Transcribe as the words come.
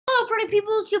party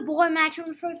people? It's your boy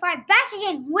Match45 back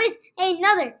again with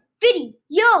another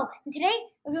video. And today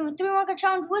we're doing a 3-marker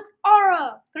challenge with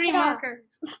Aarav. 3 markers.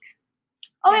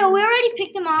 Oh yeah, we already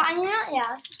picked them out. Yeah,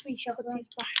 let's just reshuffle them.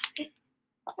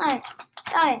 Alright.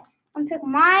 I'm gonna pick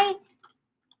my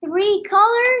 3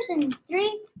 colors in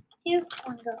 3, 2,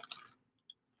 1, go.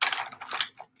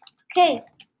 Okay,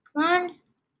 1,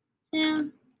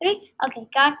 2, 3. Okay,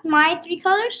 got my 3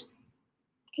 colors.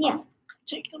 Yeah.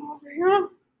 Take them over here.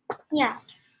 Yeah.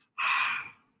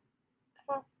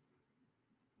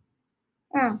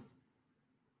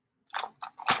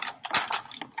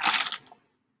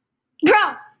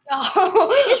 Bro!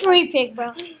 Oh. Just repick, bro.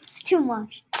 It's too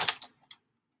much.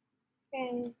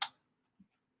 Okay.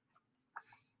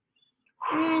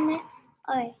 Okay.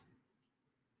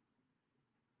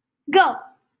 Go!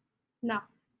 No.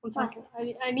 1 second.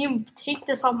 I need to take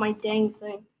this off my dang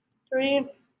thing. 3,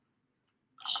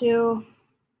 2,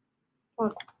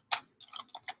 1.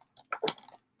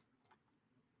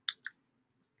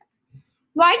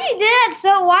 Why do you do that?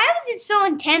 Why was it so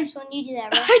intense when you did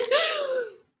that,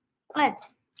 right?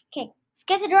 Okay, let's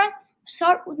get to drawing.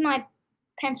 Start with my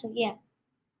pencil, yeah.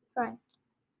 Right.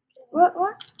 What?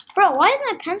 Bro, why is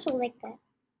my pencil like that?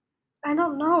 I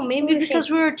don't know. Maybe because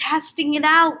we were testing it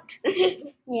out.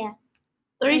 Yeah.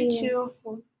 3, 2,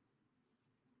 1.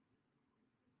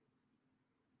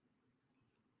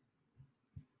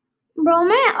 Bro,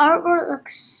 my artwork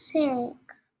looks sick.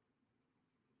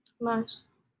 Nice.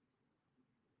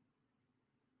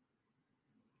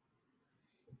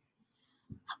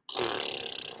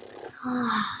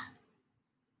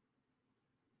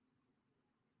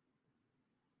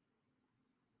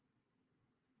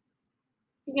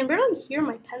 You can barely hear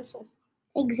my pencil.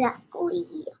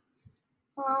 Exactly.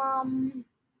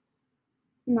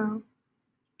 No.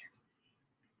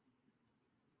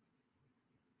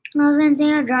 I was gonna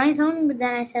think of drawing something, but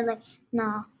then I said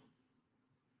no.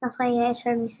 That's why you guys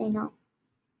heard me say no.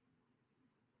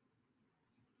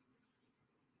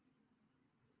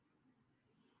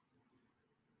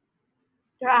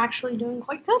 You're actually doing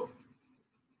quite good.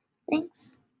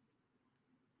 Thanks.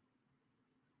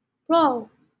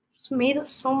 Bro, it's made it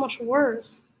so much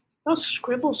worse. No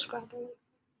scrabble.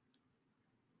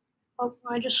 Oh,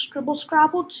 I just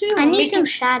scrabble too. I need some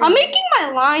shadow. I'm making my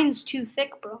lines too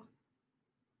thick, bro.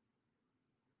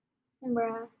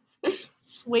 Bruh.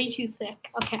 It's way too thick.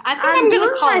 Okay, I think I'm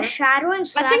gonna color. My shadowing,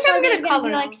 so I think I'm gonna color.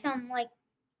 Be like some I'm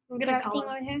gonna color.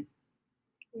 Thing over here.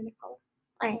 I'm gonna color.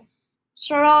 Alright.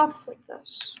 Start off like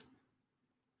this.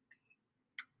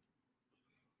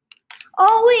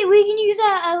 Oh wait, we can use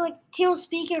a teal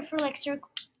speaker for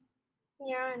circles.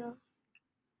 Yeah, I know.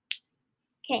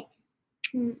 Okay.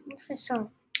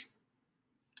 So.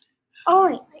 Oh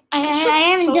wait, I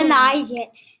haven't done the eyes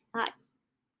yet.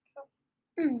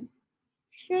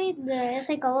 Shape there. It's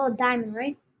like a little diamond,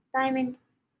 right? Diamond.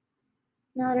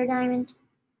 Another diamond.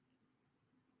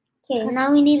 Okay,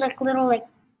 now we need little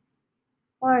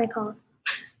what are they called?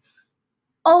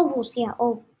 Ovals, yeah,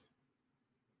 ovals.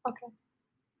 Okay.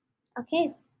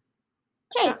 Okay,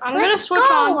 I'm gonna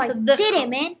switch on to this. Did it,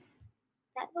 man?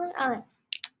 That one. Okay.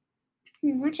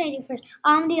 What should I do first?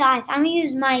 I'm gonna do eyes. I'm gonna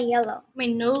use my yellow. My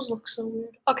nose looks so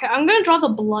weird. Okay, I'm gonna draw the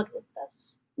blood with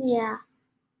this. Yeah.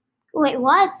 Wait,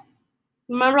 what?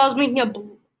 Remember, I was making a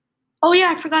blue. Oh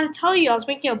yeah, I forgot to tell you, I was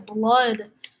making a blood.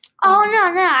 Oh no,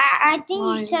 I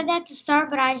think you said that to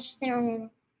start, but I just didn't remember.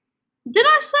 Did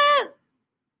I say it?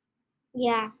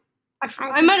 Yeah.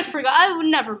 I might have forgot. I would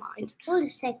never mind. Hold a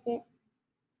second.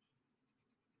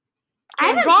 I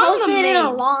haven't posted it in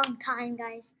a long time,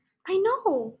 guys. I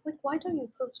know. Why don't you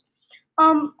post?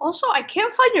 Also, I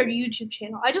can't find your YouTube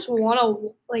channel. I just want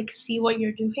to see what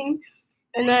you're doing,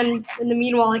 and then in the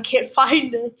meanwhile, I can't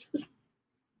find it.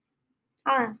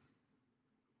 Okay.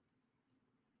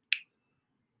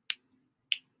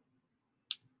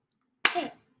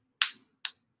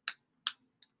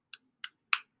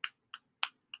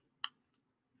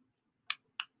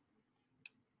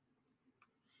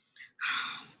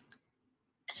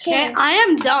 Okay, I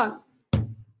am done.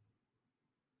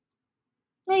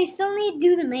 No, you still need to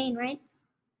do the main, right?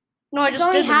 No, I it's just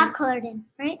only did half colored in,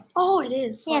 right? Oh, it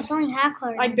is. Yeah, it's only half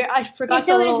colored. I forgot. Yeah,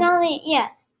 so it's only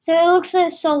So it looks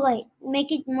so light.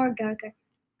 Make it more darker.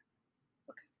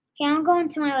 Okay, I'm going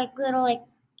to my little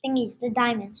thingies, the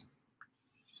diamonds.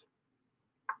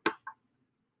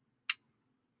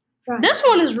 This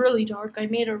one is really dark. I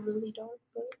made it really dark.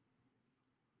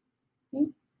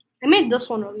 I made this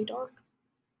one really dark.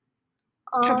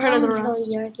 Compared to the rest.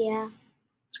 Really dark, yeah.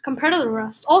 Compared to the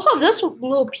rest. Also, this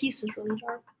little piece is really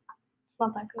dark. It's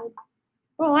not that good.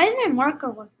 Bro, why is my marker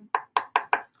working?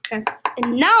 Okay.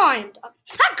 And now I'm done.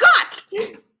 I got!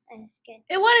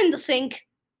 went in the sink.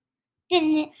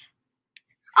 Didn't it?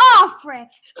 Oh, frick.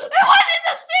 It went in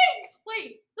the sink!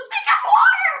 Wait, the sink has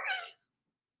water!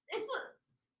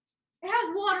 It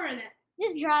has water in it.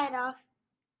 Just dry it off.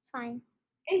 It's fine.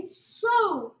 It's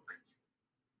soaked.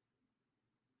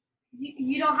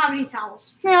 You don't have any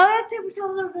towels. No, I have paper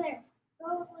towels over there.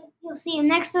 You'll see them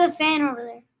next to the fan over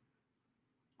there.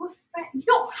 What fan? You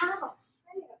don't have a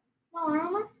fan. No,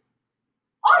 remember?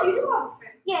 Oh, you do have a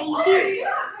fan. Yeah, you Oh, see? yeah, you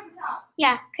have paper towels.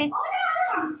 Yeah, okay. Oh,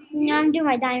 yeah, I know. Now I'm doing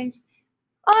my diamonds.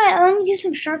 Alright, let me do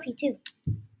some Sharpie too.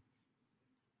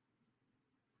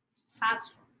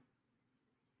 Satisfying.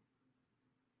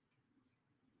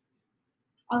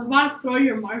 I was about to throw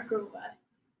your marker away.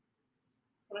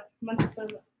 But I meant to throw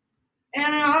it. And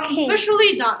I'm Okay.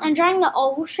 officially done. I'm drawing the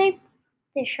oval shape,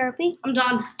 the Sharpie. I'm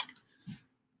done.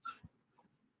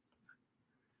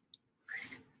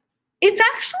 It's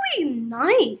actually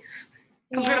nice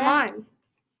compared to mine.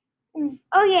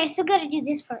 Oh yeah, I still gotta do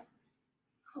this part.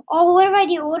 Oh, what if I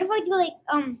do? What if I do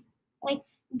like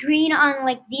green on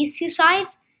like these two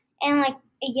sides and like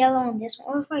a yellow on this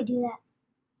one? What if I do that?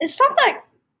 It's not that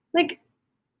like.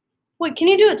 Wait, can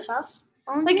you do a test?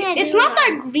 Like it's not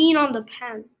that green on the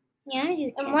pen. Yeah, I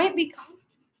do. It might be.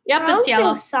 Yep, Oh, it's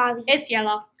yellow. So soggy. It's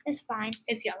yellow. It's fine.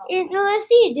 It's yellow. No, let's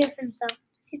see a difference though.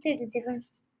 See if there's a difference.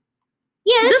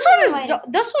 Yeah,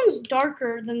 This one's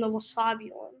darker than the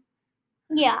wasabi one.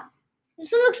 Yeah,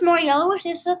 this one looks more yellowish.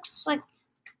 This looks like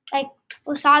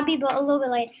wasabi, but a little bit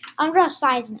lighter. I'm gonna draw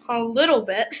sides now. A little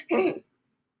bit.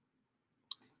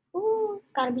 Ooh,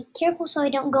 gotta be careful so I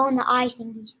don't go in the eye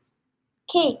thingies.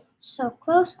 Okay, so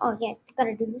close. Oh yeah,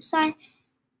 gotta do this side.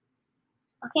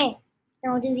 Okay,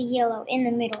 then we'll do the yellow in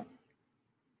the middle.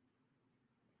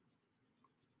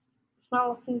 It's not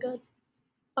looking good.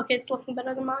 Okay, it's looking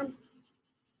better than mine.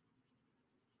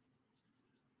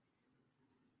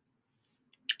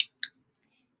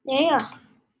 There you go.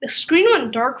 The screen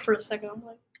went dark for a second. I'm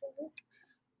like,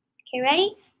 Okay,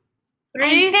 ready?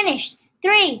 3, I'm finished.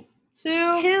 3,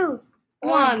 2, 2,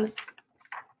 1.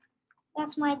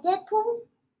 That's my Deadpool.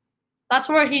 That's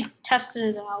where he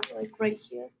tested it out, like right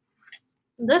here.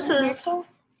 This is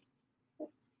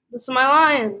my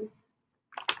lion.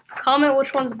 Comment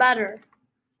which one's better.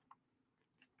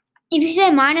 If you say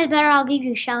mine is better, I'll give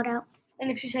you a shout out.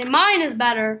 And if you say mine is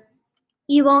better,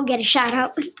 You won't get a shout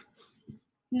out.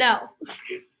 no.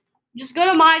 Just go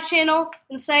to my channel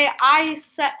and say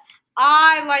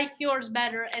I like yours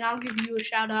better, and I'll give you a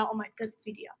shout out on my 5th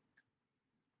video.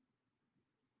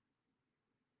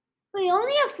 We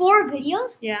only have 4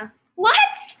 videos? Yeah. What?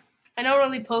 I don't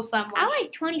really post that much. I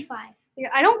like 25. Yeah,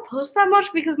 I don't post that much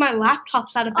because my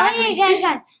laptop's out of battery. Oh yeah,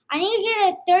 guys. I need to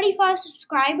get 35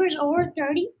 subscribers or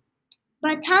 30.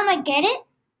 By the time I get it,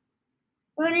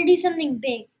 we're gonna do something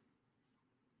big.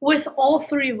 With all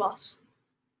 3 of us.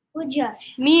 With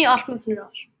Josh. Me, Ashmith, and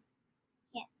Josh.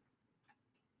 Yeah.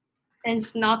 And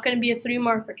it's not gonna be a 3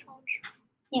 marker challenge.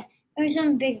 Or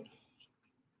something big.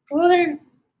 We're gonna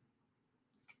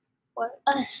What?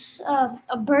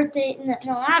 a birthday. No,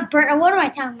 not birthday. What am I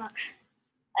talking about?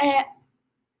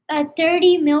 A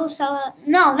 30 mil cell.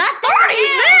 No, not 30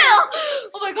 mil. I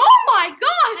was like, oh my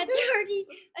god!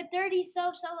 A 30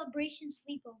 celebration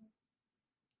sleepover.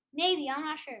 Maybe, I'm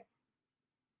not sure.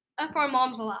 If our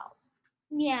mom's allowed.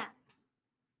 Yeah.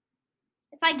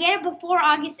 If I get it before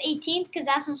August 18th, because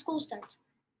that's when school starts.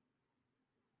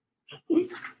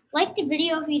 Like the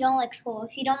video if you don't like school,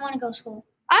 if you don't want to go to school.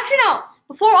 Actually, no.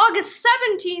 Before August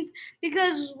 17th,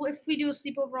 because if we do a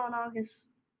sleepover on August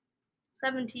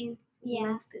 17th,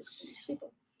 Yeah.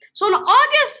 So on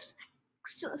August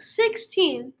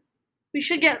 16th, we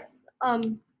should get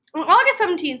on August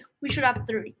 17th, we should have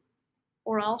 30.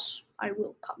 Or else I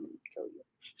will come and kill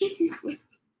you.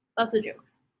 That's a joke.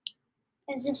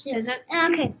 It's just Is it?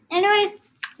 Okay. Anyways,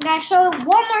 I'm gonna show it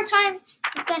one more time.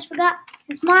 If you guys forgot,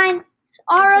 it's mine. It's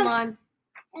Aarav. It's mine.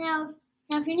 And now,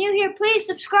 if you're new here, please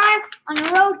subscribe on the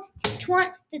road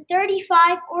to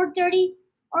 35 or 30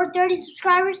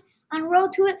 subscribers. On the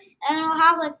road to it, and I'll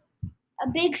have like a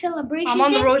big celebration. I'm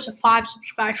on the thing. road to 5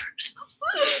 subscribers.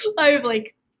 I have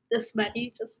like this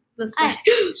many, just this many.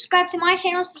 Subscribe to my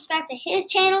channel, subscribe to his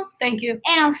channel, Thank you.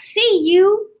 and I'll see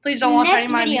you. Please don't watch any next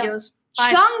of my video. videos.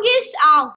 Bye. Chungus out.